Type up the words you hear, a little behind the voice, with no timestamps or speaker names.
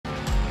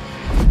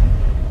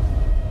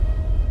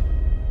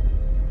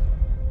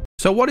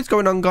So what is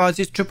going on, guys?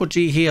 It's Triple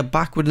G here,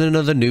 back with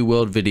another New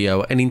World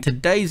video, and in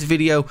today's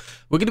video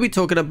we're going to be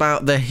talking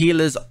about the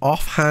healers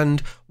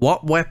offhand,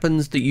 what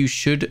weapons that you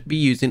should be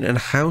using and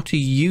how to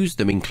use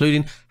them,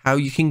 including how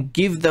you can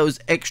give those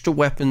extra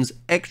weapons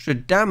extra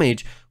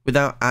damage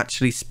without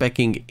actually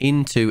speccing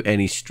into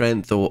any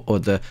strength or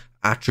other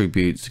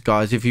attributes.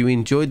 Guys, if you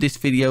enjoyed this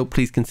video,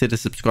 please consider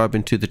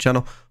subscribing to the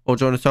channel or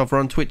join us over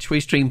on Twitch. We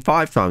stream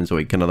 5 times a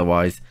week, and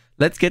otherwise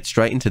let's get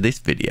straight into this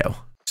video.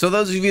 So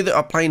those of you that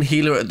are playing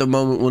healer at the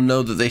moment will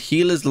know that the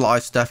healer's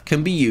life staff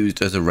can be used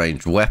as a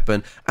ranged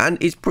weapon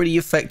and is pretty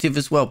effective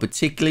as well,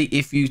 particularly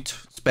if you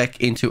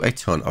spec into a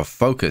ton of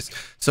focus.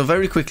 So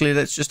very quickly,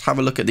 let's just have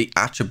a look at the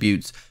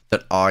attributes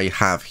that I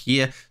have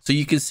here. So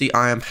you can see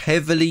I am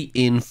heavily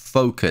in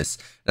focus.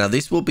 Now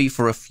this will be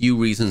for a few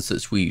reasons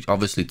that we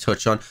obviously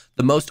touch on.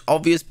 The most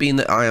obvious being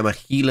that I am a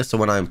healer, so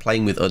when I'm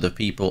playing with other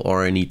people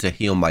or I need to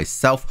heal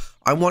myself,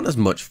 I want as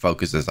much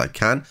focus as I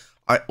can.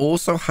 I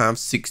also have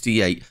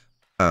 68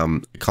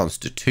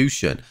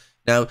 constitution.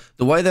 Now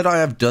the way that I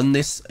have done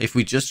this, if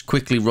we just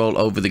quickly roll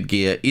over the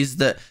gear, is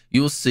that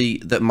you'll see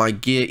that my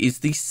gear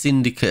is the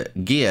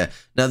syndicate gear.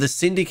 Now the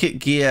syndicate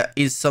gear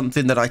is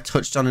something that I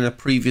touched on in a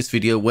previous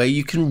video, where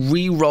you can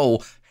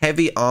re-roll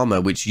heavy armor,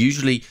 which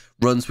usually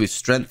runs with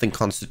strength and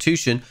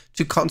constitution,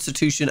 to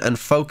constitution and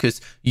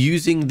focus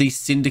using the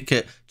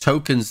syndicate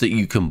tokens that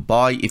you can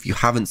buy. If you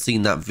haven't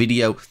seen that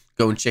video,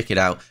 go and check it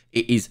out.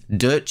 It is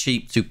dirt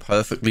cheap to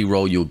perfectly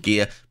roll your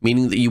gear,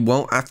 meaning that you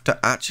won't have to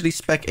actually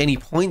spec any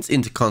points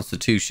into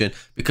constitution,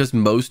 because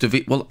most of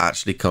it will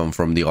actually come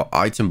from the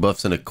item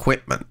buffs and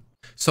equipment.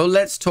 So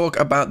let's talk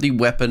about the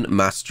weapon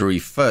mastery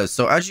first.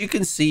 So as you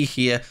can see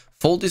here,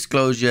 full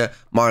disclosure,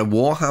 my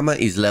Warhammer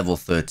is level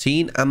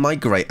 13 and my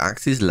Great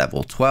Axe is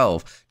level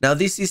 12. Now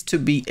this is to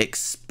be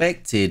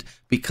expected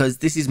because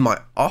this is my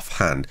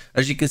offhand.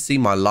 As you can see,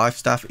 my life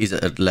staff is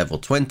at level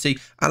 20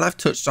 and I've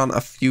touched on a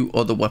few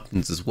other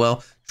weapons as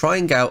well,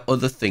 trying out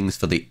other things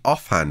for the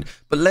offhand.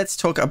 But let's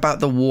talk about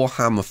the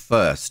Warhammer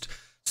first.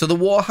 So the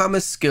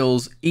Warhammer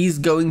skills is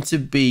going to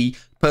be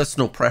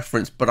personal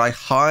preference, but I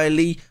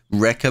highly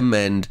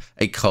recommend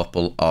a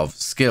couple of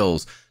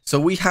skills. So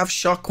we have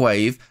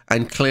Shockwave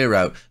and Clear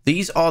Out.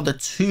 These are the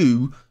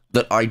two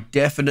that I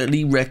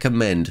definitely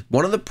recommend.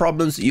 One of the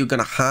problems that you're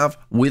going to have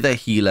with a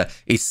healer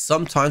is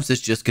sometimes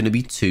there's just going to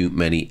be too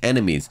many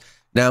enemies.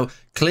 Now,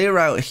 Clear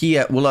Out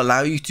here will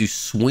allow you to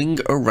swing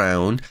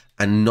around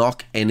and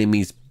knock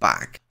enemies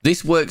back.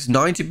 This works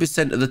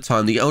 90% of the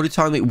time. The only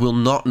time it will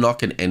not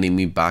knock an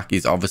enemy back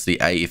is obviously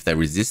A, if they're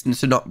resistant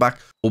to knockback,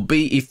 or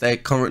B, if they're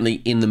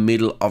currently in the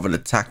middle of an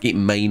attack, it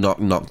may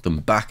not knock them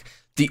back.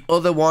 The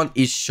other one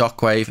is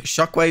Shockwave.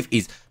 Shockwave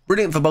is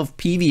brilliant for both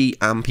PvE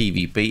and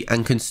PvP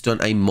and can stun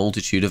a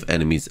multitude of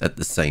enemies at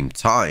the same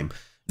time.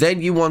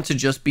 Then you want to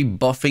just be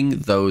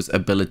buffing those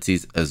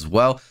abilities as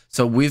well.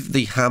 So with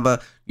the hammer,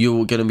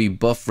 you're going to be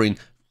buffering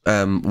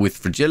with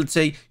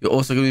fragility. You're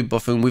also going to be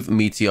buffing with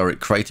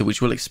meteoric crater,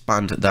 which will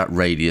expand that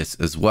radius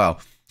as well.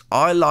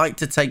 I like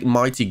to take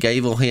Mighty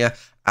Gavel here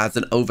as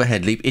an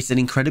overhead leap. It's an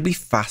incredibly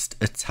fast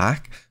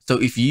attack.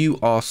 So if you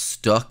are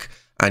stuck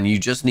and you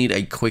just need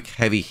a quick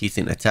heavy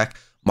hitting attack,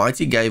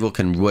 Mighty Gavel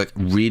can work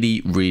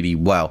really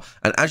well.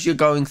 And as you're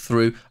going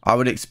through, I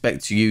would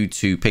expect you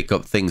to pick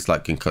up things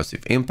like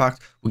Concussive Impact,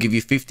 will give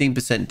you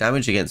 15%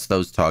 damage against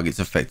those targets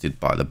affected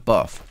by the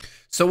buff.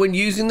 So when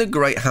using the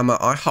Great Hammer,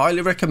 I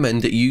highly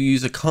recommend that you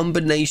use a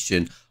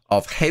combination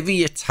of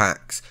heavy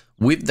attacks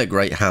with the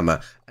Great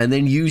Hammer and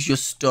then use your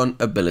stun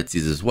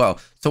abilities as well.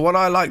 So what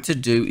I like to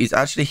do is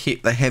actually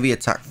hit the heavy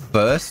attack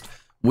first,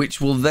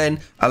 which will then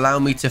allow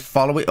me to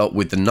follow it up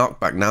with the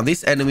knockback. Now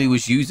this enemy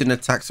was using an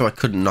attack, so I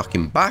couldn't knock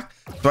him back,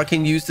 so I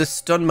can use the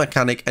stun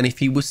mechanic, and if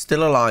he was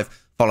still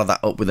alive, follow that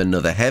up with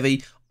another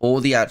heavy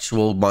or the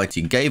actual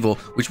Mighty Gavel,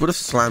 which would have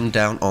slammed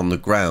down on the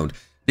ground.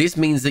 This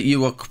means that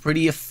you are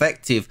pretty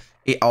effective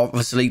it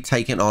obviously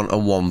taking on a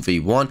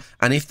 1v1,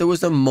 and if there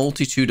was a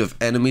multitude of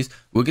enemies,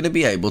 we're going to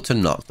be able to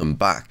knock them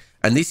back.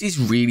 And this is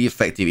really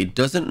effective. It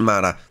doesn't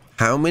matter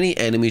how many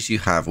enemies you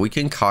have, we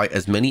can kite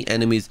as many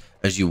enemies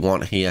as you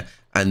want here,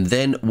 and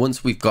then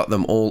once we've got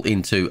them all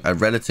into a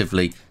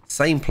relatively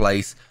same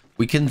place,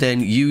 we can then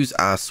use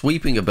our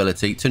sweeping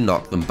ability to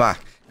knock them back.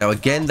 Now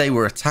again, they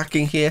were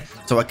attacking here,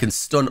 so I can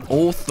stun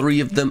all 3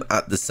 of them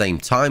at the same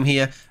time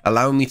here,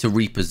 allowing me to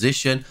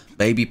reposition,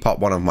 maybe pop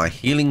one of my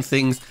healing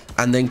things,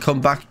 and then come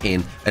back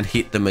in and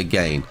hit them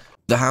again.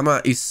 The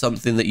hammer is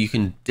something that you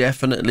can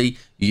definitely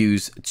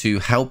use to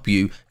help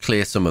you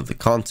clear some of the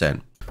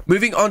content.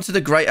 Moving on to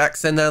the Great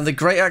Axe, and now the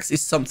Great Axe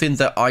is something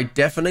that I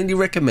definitely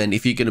recommend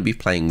if you're going to be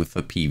playing with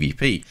for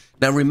PvP.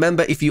 Now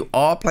remember, if you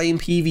are playing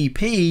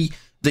PvP,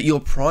 that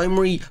your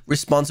primary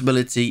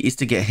responsibility is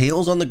to get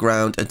heals on the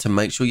ground and to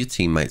make sure your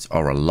teammates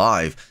are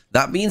alive.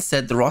 That being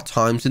said, there are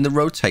times in the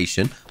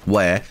rotation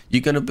where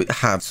you're going to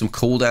have some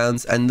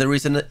cooldowns and there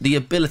is the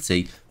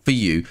ability for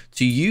you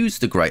to use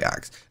the Great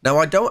Axe. Now,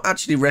 I don't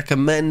actually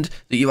recommend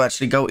that you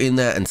actually go in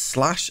there and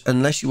slash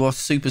unless you are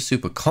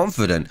super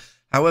confident.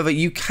 However,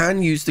 you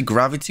can use the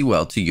gravity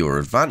well to your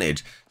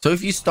advantage. So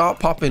if you start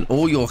popping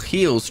all your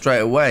heals straight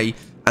away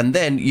And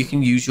then you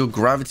can use your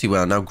gravity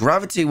well. Now,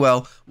 gravity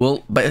well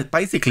will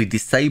basically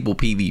disable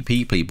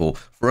PvP people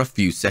for a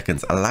few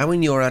seconds,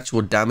 allowing your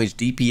actual damage,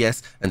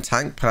 DPS, and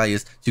tank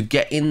players to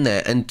get in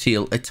there and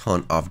deal a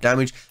ton of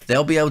damage.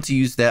 They'll be able to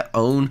use their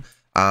own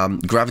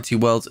gravity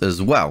wells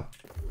as well.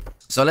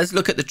 So let's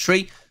look at the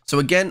tree. So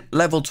again,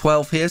 level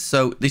 12 here.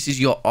 So this is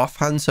your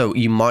offhand, so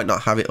you might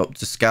not have it up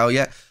to scale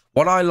yet.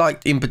 What I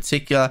liked in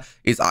particular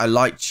is I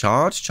like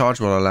charge.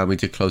 Charge will allow me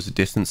to close the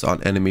distance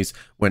on enemies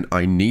when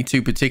I need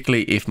to,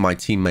 particularly if my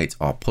teammates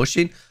are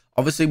pushing.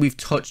 Obviously, we've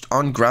touched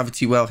on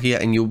gravity well here,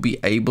 and you'll be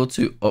able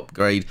to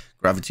upgrade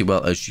gravity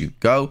well as you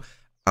go.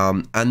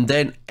 And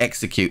then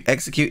execute.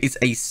 Execute is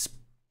a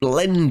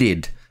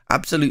splendid,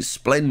 absolute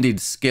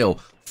splendid skill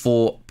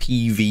for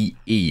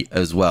PvE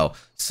as well.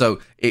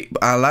 So it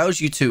allows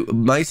you to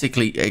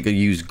basically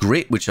use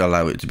grit, which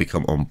allow it to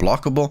become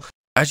unblockable.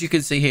 As you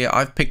can see here,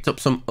 I've picked up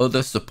some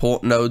other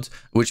support nodes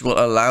which will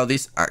allow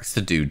this axe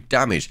to do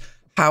damage.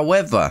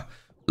 However,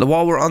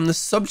 while we're on the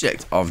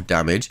subject of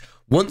damage,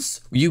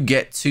 once you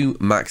get to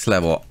max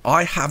level,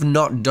 I have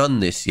not done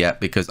this yet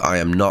because I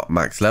am not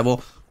max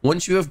level.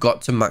 Once you have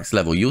got to max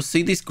level, you'll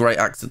see this great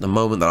axe at the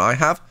moment that I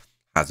have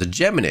has a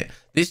gem in it.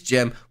 This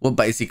gem will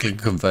basically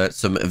convert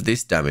some of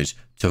this damage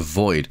to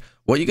void.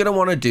 What you're going to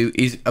want to do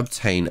is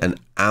obtain an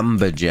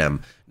amber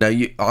gem. Now,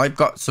 I've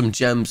got some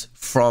gems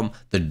from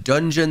the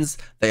dungeons.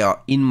 They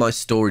are in my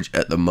storage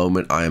at the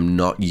moment. I am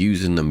not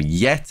using them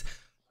yet.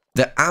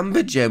 The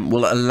amber gem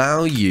will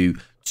allow you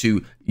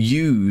to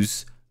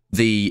use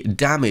the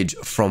damage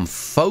from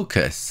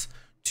focus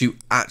to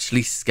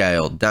actually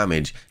scale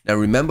damage. Now,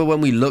 remember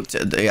when we looked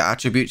at the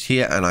attributes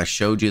here and I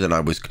showed you that I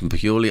was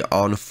purely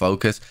on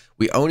focus,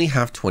 we only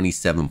have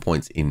 27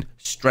 points in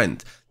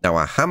strength. Now,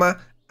 our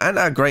hammer and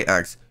our great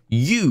axe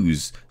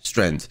use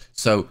strength,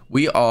 so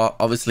we are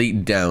obviously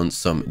down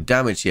some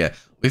damage here.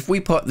 If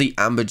we put the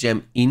amber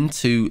gem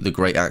into the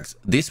great axe,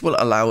 this will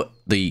allow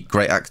the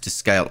great axe to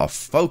scale off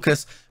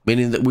focus,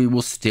 meaning that we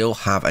will still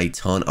have a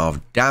ton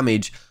of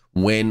damage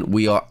when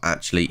we are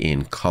actually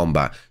in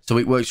combat. So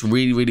it works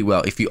really, really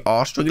well. If you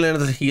are struggling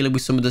as a healer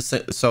with some of the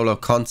solo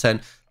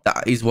content,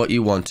 that is what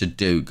you want to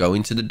do. Go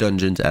into the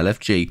dungeons,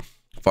 LFG,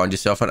 find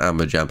yourself an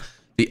amber gem.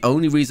 The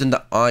only reason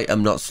that I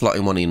am not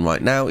slotting one in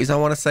right now is I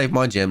want to save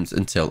my gems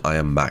until I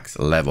am max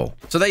level.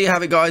 So there you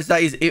have it, guys.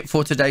 That is it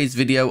for today's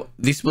video.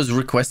 This was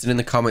requested in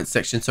the comments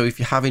section, so if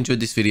you have enjoyed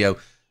this video,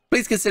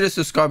 please consider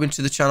subscribing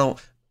to the channel.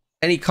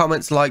 Any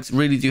comments, likes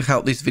really do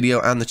help this video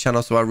and the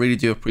channel, so I really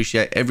do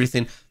appreciate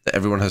everything that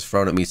everyone has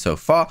thrown at me so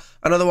far.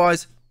 And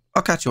otherwise,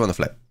 I'll catch you on the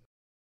flip.